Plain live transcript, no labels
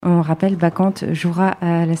rappelle, Bacchante jouera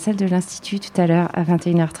à la salle de l'Institut tout à l'heure à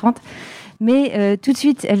 21h30. Mais tout de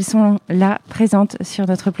suite, elles sont là, présentes sur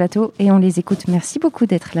notre plateau et on les écoute. Merci beaucoup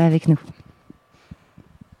d'être là avec nous.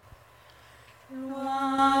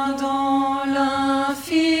 Loin dans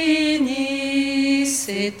l'infini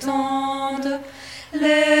s'étendent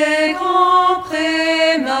les grands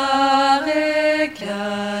prés marécageux.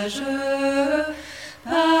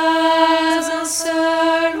 Pas un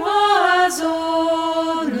seul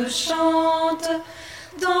oiseau ne chante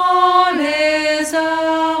dans les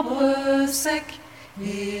arbres secs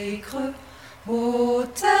et creux, aux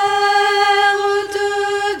terres de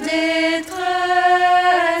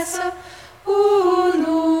détresse où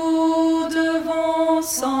nous devons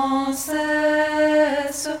sans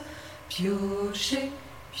cesse piocher,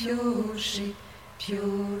 piocher,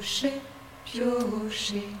 piocher,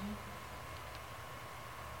 piocher.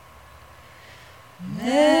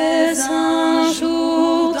 Mais un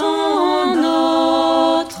jour dans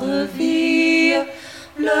notre vie,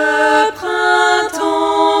 le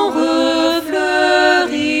printemps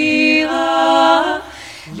refleurira.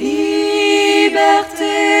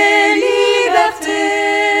 Liberté,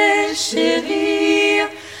 liberté, chérie,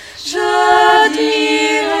 je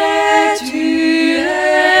dirai tu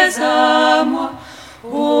es à moi,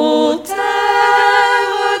 ô terre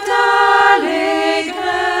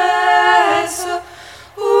d'allégresse,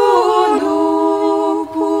 où nous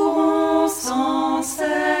pourrons sans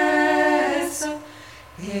cesse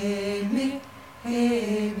aimer,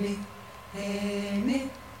 aimer, aimer,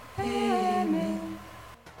 aimer.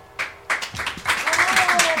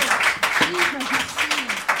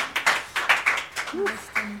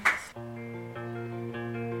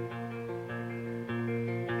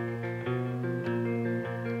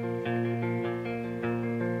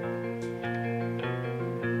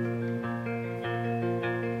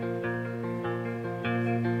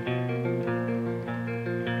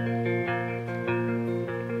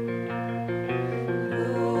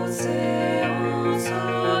 L'océan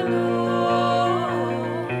sonore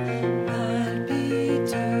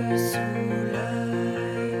palpite sous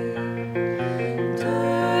l'œil de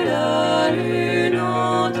la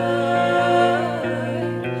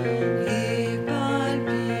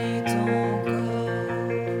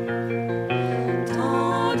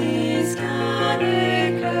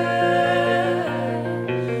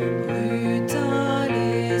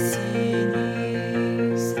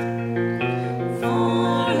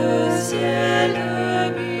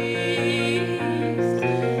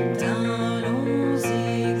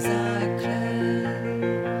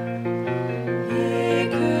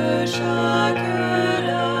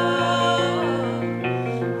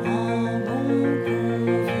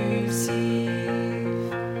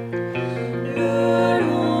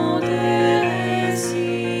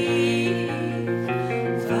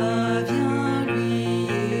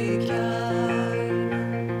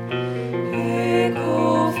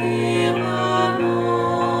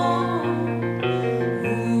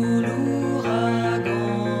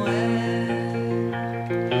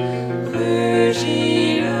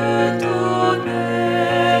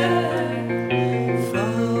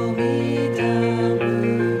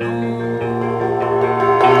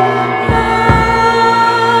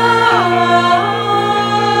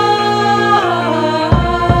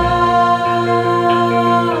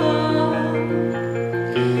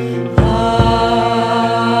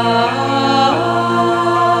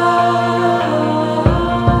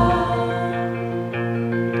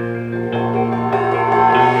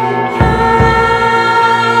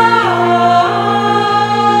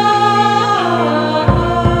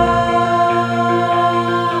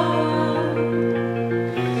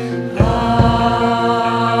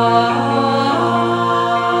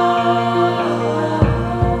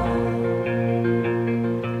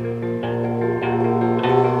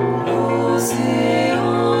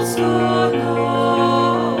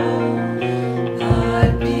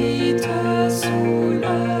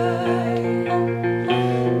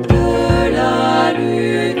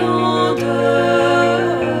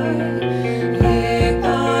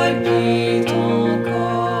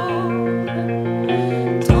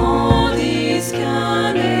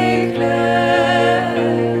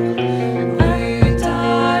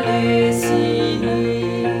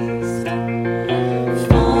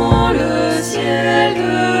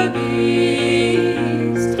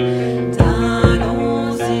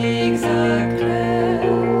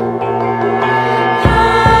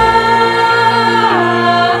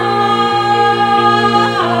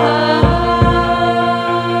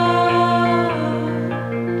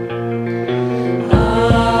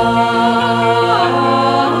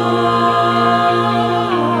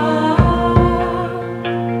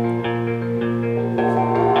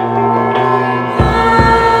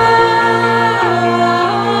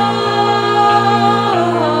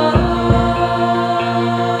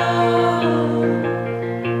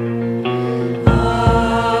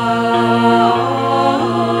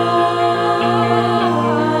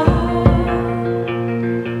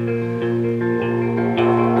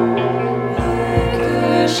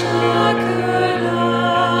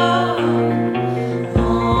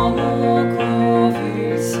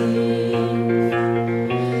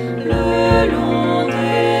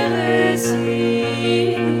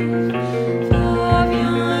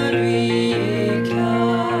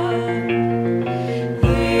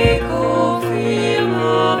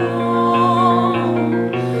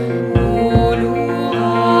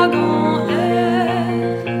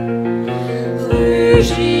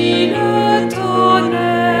rugit le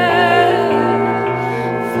tonnerre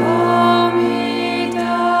formidablement.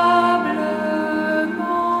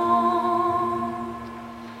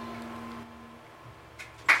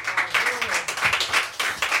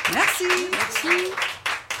 Merci. Merci.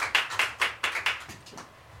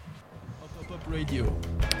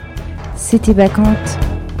 C'était Bacchante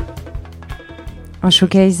en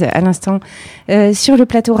showcase à l'instant sur le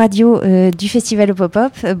plateau radio du Festival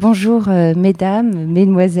Pop-Up. Bonjour mesdames,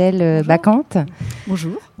 mesdemoiselles Bacchante.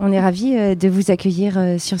 Bonjour. On est ravis de vous accueillir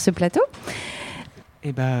sur ce plateau.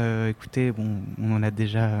 Eh écoutez, on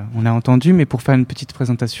a entendu, mais pour faire une petite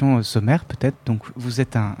présentation sommaire peut-être. Donc vous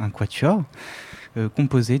êtes un quatuor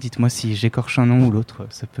composé. Dites-moi si j'écorche un nom ou l'autre,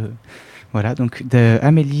 ça peut. Voilà, donc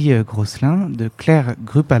d'Amélie Grosselin, de Claire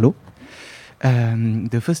Grupalo,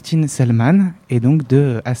 de Faustine Selman et donc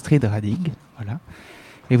de Astrid Radig. Voilà.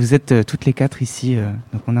 Et vous êtes toutes les quatre ici,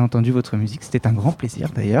 donc on a entendu votre musique, c'était un grand plaisir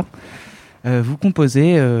d'ailleurs. Vous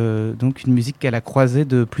composez donc une musique à la croisée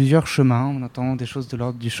de plusieurs chemins. On entend des choses de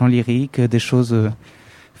l'ordre du chant lyrique, des choses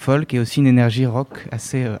folk et aussi une énergie rock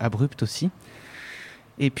assez abrupte aussi.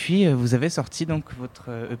 Et puis vous avez sorti donc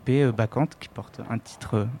votre EP Bacchante qui porte un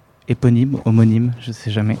titre homonyme, je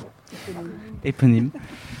sais jamais. Éponyme.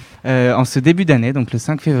 En ce début d'année, donc le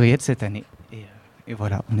 5 février de cette année. Et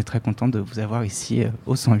voilà, on est très content de vous avoir ici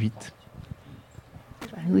au 108.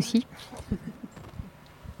 Nous aussi.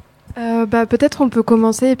 Peut-être on peut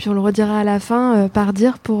commencer, et puis on le redira à la fin, par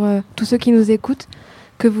dire pour tous ceux qui nous écoutent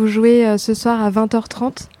que vous jouez ce soir à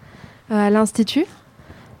 20h30 à l'Institut.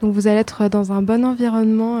 Donc vous allez être dans un bon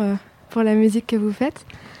environnement pour la musique que vous faites.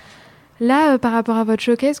 Là, par rapport à votre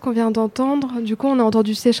showcase qu'on vient d'entendre, du coup on a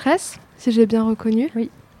entendu Sécheresse, si j'ai bien reconnu.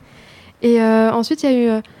 Oui. Et ensuite il y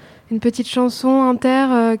a eu une petite chanson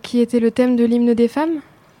inter qui était le thème de l'hymne des femmes.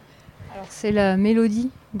 Alors c'est la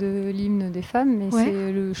mélodie de l'hymne des femmes, mais Ouais.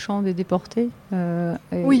 c'est le chant des déportés.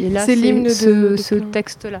 Oui, et là, c'est l'hymne de ce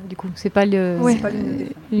texte-là, du coup. C'est pas Ouais.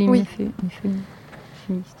 l'hymne Oui.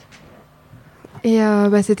 féministe. Et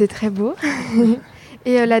c'était très beau.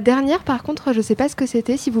 Et la dernière, par contre, je ne sais pas ce que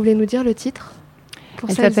c'était, si vous voulez nous dire le titre.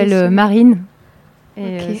 Elle s'appelle Marine.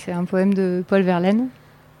 Et Ok. c'est un poème de Paul Verlaine.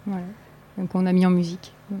 Voilà. Donc on a mis en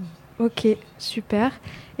musique. Ok, super.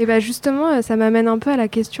 Et justement, ça m'amène un peu à la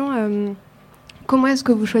question, comment est-ce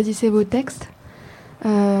que vous choisissez vos textes ?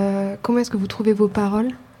 Comment est-ce que vous trouvez vos paroles ?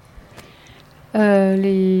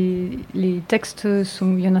 Les textes,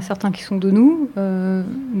 il y en a certains qui sont de nous,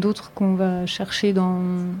 d'autres qu'on va chercher dans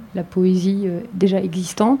la poésie déjà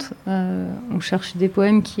existante. On cherche des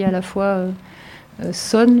poèmes qui à la fois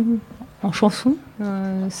sonnent en chanson,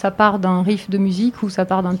 ça part d'un riff de musique ou ça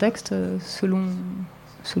part d'un texte selon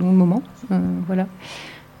le moment. Voilà.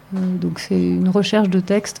 Donc c'est une recherche de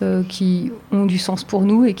textes qui ont du sens pour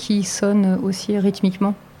nous et qui sonnent aussi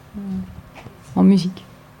rythmiquement en musique,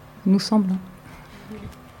 il nous semble.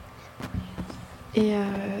 Et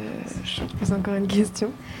je pose encore une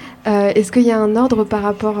question. Est-ce qu'il y a un ordre par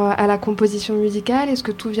rapport à la composition musicale ? Est-ce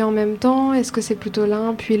que tout vient en même temps ? Est-ce que c'est plutôt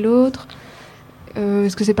l'un puis l'autre ?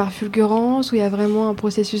 Est-ce que c'est par fulgurance ou il y a vraiment un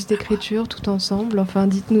processus d'écriture tout ensemble ? Enfin,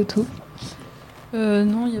 dites-nous tout.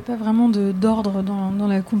 Non, il n'y a pas vraiment d'ordre dans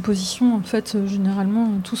la composition. En fait, généralement,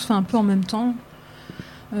 tout se fait un peu en même temps.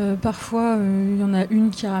 Parfois, il y en a une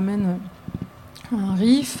qui ramène un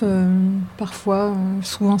riff. Parfois,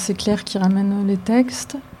 souvent, c'est Claire qui ramène les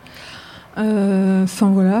textes. Enfin,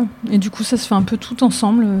 voilà. Et du coup, ça se fait un peu tout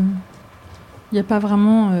ensemble. Il n'y a pas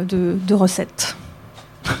vraiment de recette.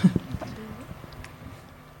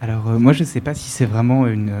 Alors moi, je ne sais pas si c'est vraiment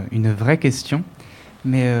une vraie question,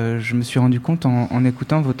 mais je me suis rendu compte en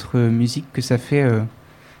écoutant votre musique que ça fait...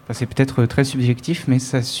 c'est peut-être très subjectif, mais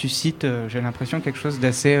ça suscite, j'ai l'impression, quelque chose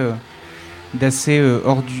d'assez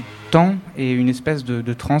hors du temps et une espèce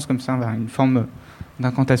de transe comme ça, une forme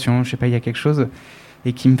d'incantation, je sais pas, il y a quelque chose,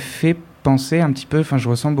 et qui me fait penser un petit peu, je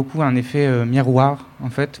ressens beaucoup un effet miroir, en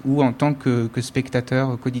fait, où en tant que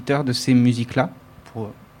spectateur, qu'auditeur de ces musiques-là, pour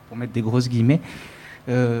mettre des grosses guillemets,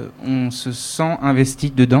 on se sent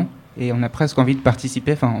investi dedans et on a presque envie de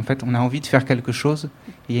participer. En fait, on a envie de faire quelque chose.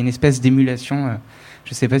 Il y a une espèce d'émulation.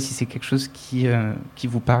 Je ne sais pas si c'est quelque chose qui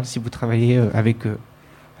vous parle, si vous travaillez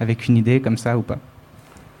avec une idée comme ça ou pas.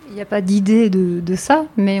 Il n'y a pas d'idée de ça,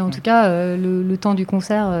 mais en tout cas, le temps du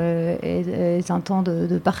concert est un temps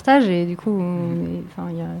de partage et du coup,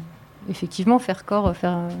 il y a effectivement faire corps,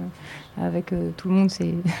 faire avec tout le monde,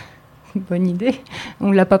 c'est une bonne idée. On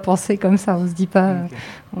ne l'a pas pensé comme ça, on ne se dit pas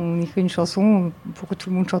on écrit une chanson pour que tout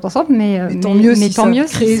le monde chante ensemble, mais tant mieux si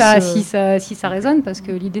ça résonne, parce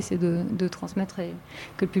que l'idée c'est de transmettre et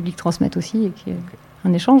que le public transmette aussi et qu'il y ait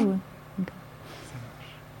un échange. Ouais.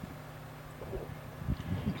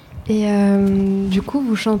 Et du coup,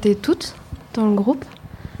 vous chantez toutes dans le groupe,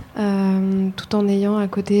 tout en ayant à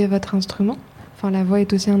côté votre instrument. Enfin, la voix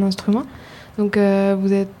est aussi un instrument. Donc,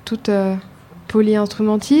 vous êtes toutes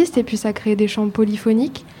polyinstrumentistes, et puis ça crée des chants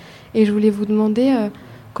polyphoniques. Et je voulais vous demander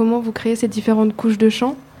comment vous créez ces différentes couches de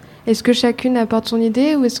chant. Est-ce que chacune apporte son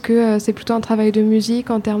idée, ou est-ce que c'est plutôt un travail de musique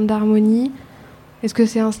en termes d'harmonie? Est-ce que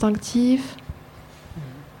c'est instinctif?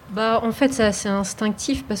 En fait, c'est assez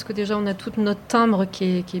instinctif parce que déjà, on a tout notre timbre qui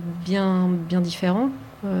est bien, bien différent.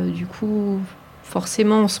 Du coup,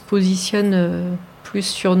 forcément, on se positionne plus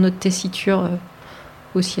sur notre tessiture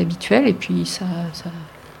aussi habituelle. Et puis, ça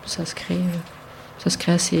se crée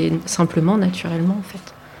assez simplement, naturellement, en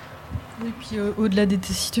fait. Et puis, au-delà des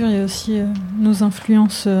tessitures, il y a aussi nos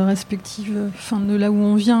influences respectives, de là où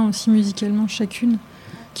on vient aussi musicalement, chacune,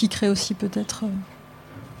 qui crée aussi peut-être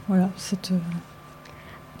cette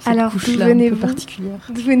Alors, couche-là un peu particulière.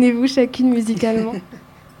 D'où venez-vous chacune musicalement?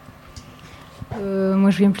 Moi,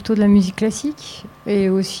 je viens plutôt de la musique classique et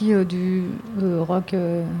aussi du rock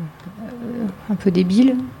un peu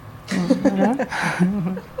débile. Voilà.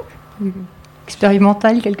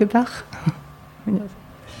 Expérimental, quelque part.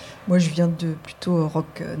 Moi, je viens de plutôt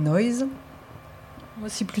rock noise. Moi,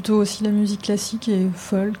 c'est plutôt aussi la musique classique et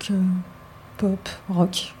folk, pop,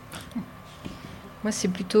 rock. Moi, c'est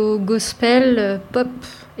plutôt gospel, pop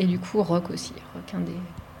et du coup rock aussi. Rock indé.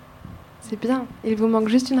 C'est bien. Il vous manque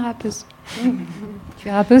juste une rappeuse. Tu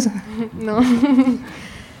es rappeuse? Non.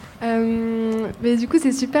 Mais du coup,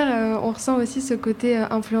 c'est super. On ressent aussi ce côté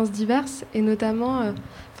influences diverses, et notamment,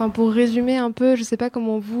 pour résumer un peu, je sais pas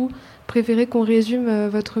comment vous préférez qu'on résume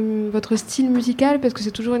votre style musical, parce que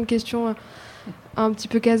c'est toujours une question un petit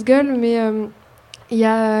peu casse-gueule, mais il y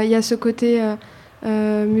a ce côté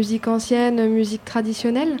musique ancienne, musique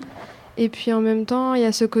traditionnelle, et puis en même temps, il y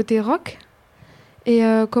a ce côté rock. Et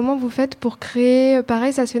comment vous faites pour créer?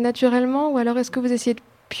 Pareil, ça se fait naturellement, ou alors est-ce que vous essayez de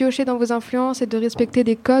piocher dans vos influences et de respecter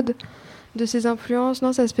des codes de ces influences?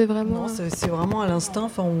 Non, ça se fait vraiment. Non, c'est vraiment à l'instinct.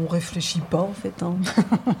 On réfléchit pas en fait. Hein.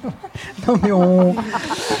 Non, mais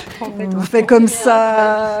on fait comme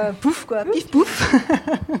ça, pouf quoi, pif pouf.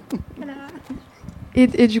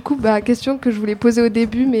 Et du coup, question que je voulais poser au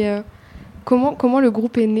début, mais comment le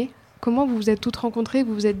groupe est né? Comment vous vous êtes toutes rencontrées,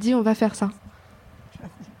 vous vous êtes dit on va faire ça?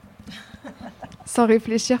 Sans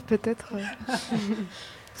réfléchir peut-être.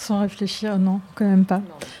 Sans réfléchir, non, quand même pas.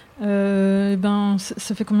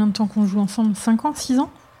 Ça fait combien de temps qu'on joue ensemble? 5 ans, 6 ans?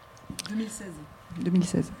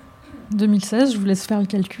 2016, je vous laisse faire le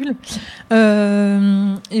calcul.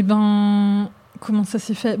 Comment ça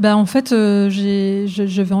s'est fait? En fait,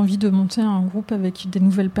 j'avais envie de monter un groupe avec des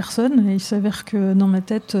nouvelles personnes, et il s'avère que dans ma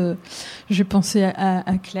tête, j'ai pensé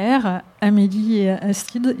à Claire, à Amélie et à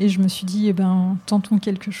Astrid, et je me suis dit, tentons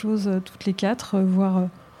quelque chose toutes les quatre, voir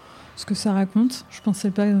ce que ça raconte. Je pensais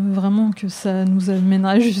pas vraiment que ça nous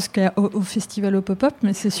amènerait jusqu'au festival au pop-up,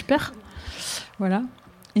 mais c'est super. Voilà.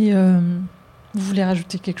 Et vous voulez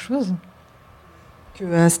rajouter quelque chose? Que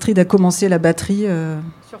Astrid a commencé la batterie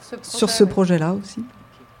sur ce projet-là aussi.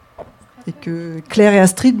 Et que Claire et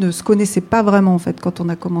Astrid ne se connaissaient pas vraiment en fait quand on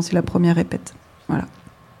a commencé la première répète. Voilà.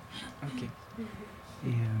 Okay.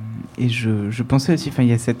 Et je pensais aussi, il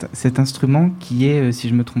y a cet instrument qui est, si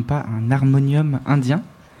je ne me trompe pas, un harmonium indien.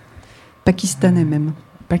 Pakistanais même.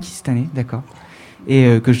 Pakistanais, d'accord.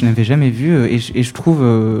 Et que je n'avais jamais vu. Et je trouve,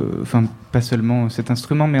 pas seulement cet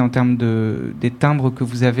instrument, mais en termes des timbres que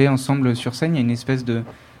vous avez ensemble sur scène, il y a une espèce de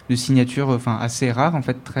signature assez rare, en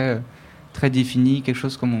fait, très, très définie, quelque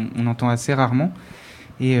chose comme on entend assez rarement.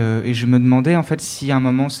 Et je me demandais, en fait, si à un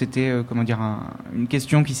moment c'était, une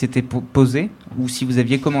question qui s'était posée, ou si vous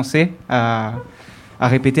aviez commencé à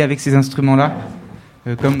répéter avec ces instruments-là.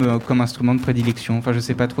 Comme instrument de prédilection. Je ne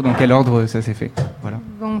sais pas trop dans quel ordre ça s'est fait. Voilà.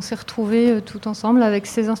 On s'est retrouvés tout ensemble avec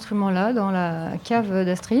ces instruments-là dans la cave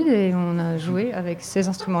d'Astrid, et on a joué avec ces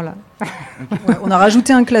instruments-là. Ouais, on a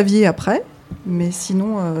rajouté un clavier après, mais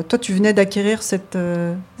sinon, toi tu venais d'acquérir cette...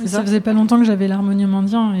 ça faisait pas longtemps que j'avais l'harmonium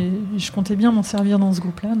indien, et je comptais bien m'en servir dans ce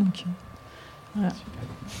groupe-là. Donc, voilà.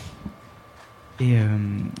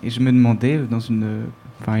 Et je me demandais, dans une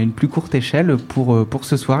plus courte échelle, pour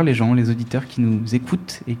ce soir, les auditeurs qui nous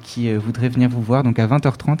écoutent et qui voudraient venir vous voir, donc à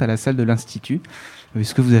 20h30 à la salle de l'Institut,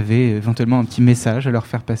 est-ce que vous avez éventuellement un petit message à leur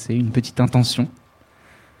faire passer, une petite intention?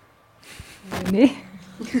 Venez.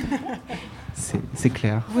 C'est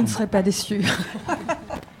clair. Vous ne serez pas déçus.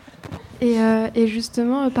 Et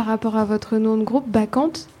justement, par rapport à votre nom de groupe,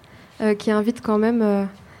 Bacchante, qui invite quand même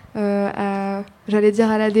j'allais dire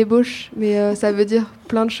à la débauche, mais ça veut dire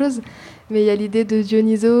plein de choses. Mais il y a l'idée de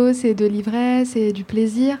Dionysos et de l'ivresse et du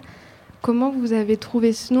plaisir. Comment vous avez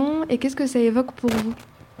trouvé ce nom et qu'est-ce que ça évoque pour vous?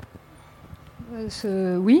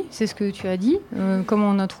 Oui, c'est ce que tu as dit. Comment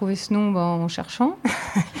on a trouvé ce nom en cherchant.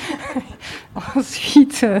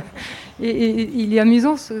 Ensuite, et il est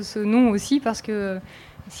amusant ce nom aussi parce que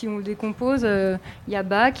si on le décompose, il y a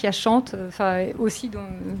Bach, il y a chante, aussi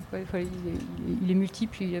il est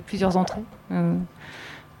multiple, il y a plusieurs entrées.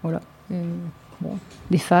 Voilà. Bon,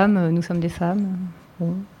 des femmes, nous sommes des femmes.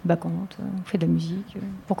 Bon, bacchantes, on fait de la musique,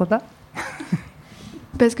 pourquoi pas.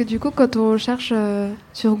 Parce que du coup, quand on cherche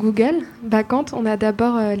sur Google, bacchante, on a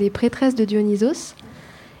d'abord les prêtresses de Dionysos,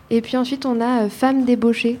 et puis ensuite on a femmes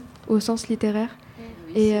débauchées au sens littéraire.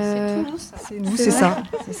 Et c'est nous, c'est ça.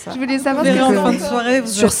 Je voulais savoir en fin de soirée,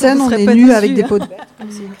 sur scène, on est nus avec des pots de bête.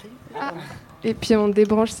 Et puis on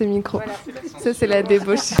débranche ses micros. Voilà, ça, c'est la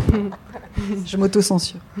débauche. Je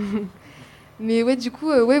m'auto-censure. Mais ouais, du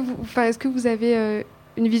coup, est-ce que vous avez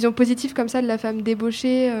une vision positive comme ça de la femme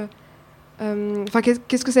débauchée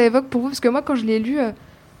qu'est-ce que ça évoque pour vous? Parce que moi, quand je l'ai lu,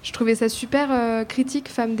 je trouvais ça super critique,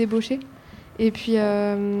 femme débauchée. Et puis,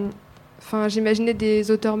 j'imaginais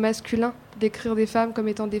des auteurs masculins décrire des femmes comme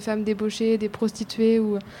étant des femmes débauchées, des prostituées.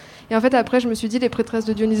 Et en fait, après, je me suis dit, les prêtresses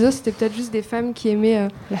de Dionysos, c'était peut-être juste des femmes qui aimaient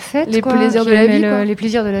la fête, les plaisirs de la vie. Les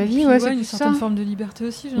plaisirs de la vie, c'est une certaine forme de liberté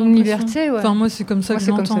aussi. Une liberté, ouais. Enfin, moi, c'est comme ça que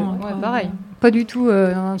j'entends. Ouais, pareil. Pas du tout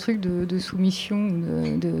un truc de soumission,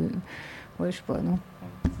 ouais, je sais pas, non.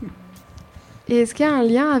 Et est-ce qu'il y a un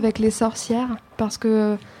lien avec les sorcières? Parce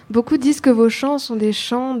que beaucoup disent que vos chants sont des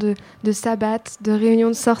chants de sabbat, de réunions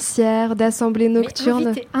de sorcières, d'assemblées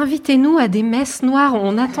nocturnes. Invitez-nous à des messes noires.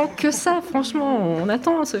 On attend que ça, franchement. On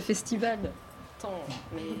attend ce festival.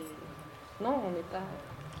 Mais non,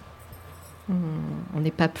 on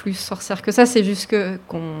n'est pas plus sorcières que ça. C'est juste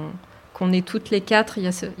qu'on est toutes les quatre. Il y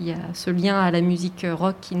a ce lien à la musique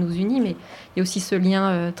rock qui nous unit, mais il y a aussi ce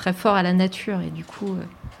lien très fort à la nature. Et du coup...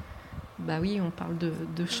 oui, on parle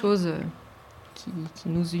de choses qui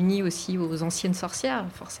nous unit aussi aux anciennes sorcières,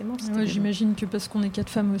 forcément. Ouais, j'imagine que parce qu'on est 4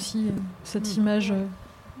 femmes aussi, cette image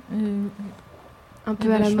est un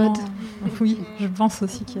peu à la mode. Oui, je pense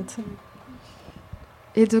aussi qu'il y a de ça.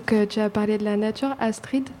 Et donc, tu as parlé de la nature,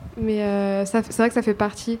 Astrid, mais c'est vrai que ça fait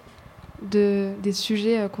partie des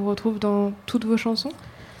sujets qu'on retrouve dans toutes vos chansons.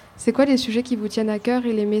 C'est quoi les sujets qui vous tiennent à cœur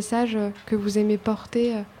et les messages que vous aimez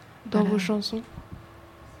porter dans vos chansons?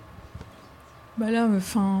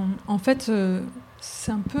 En fait,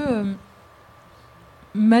 c'est un peu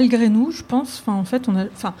malgré nous, je pense.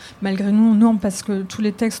 Malgré nous, non, parce que tous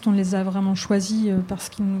les textes, on les a vraiment choisis parce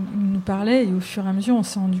qu'ils nous parlaient. Et au fur et à mesure, on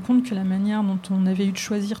s'est rendu compte que la manière dont on avait eu de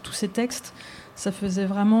choisir tous ces textes, ça faisait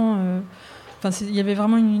vraiment... il y avait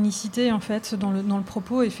vraiment une unicité en fait dans le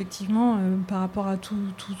propos, effectivement, par rapport à tout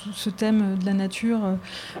ce thème de la nature.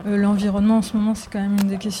 L'environnement en ce moment, c'est quand même une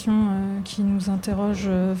des questions qui nous interroge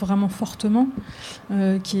vraiment fortement,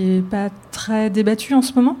 qui n'est pas très débattue en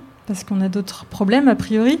ce moment, parce qu'on a d'autres problèmes a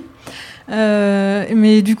priori.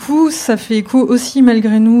 Mais du coup, ça fait écho aussi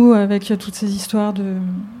malgré nous avec toutes ces histoires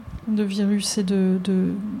de virus et de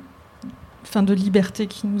liberté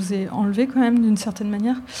qui nous est enlevée quand même d'une certaine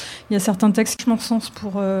manière. Il y a certains textes qui font sens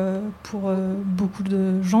pour beaucoup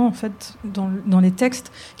de gens en fait dans les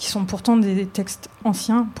textes qui sont pourtant des textes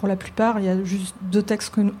anciens pour la plupart. Il y a juste 2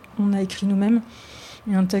 textes qu'on a écrits nous-mêmes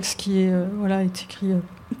et un texte qui est écrit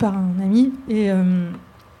par un ami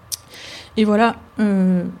et voilà.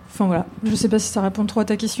 Je sais pas si ça répond trop à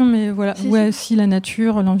ta question, mais voilà. Si la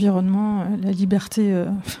nature, l'environnement, la liberté,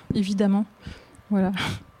 évidemment. Voilà.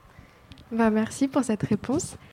 Merci pour cette réponse.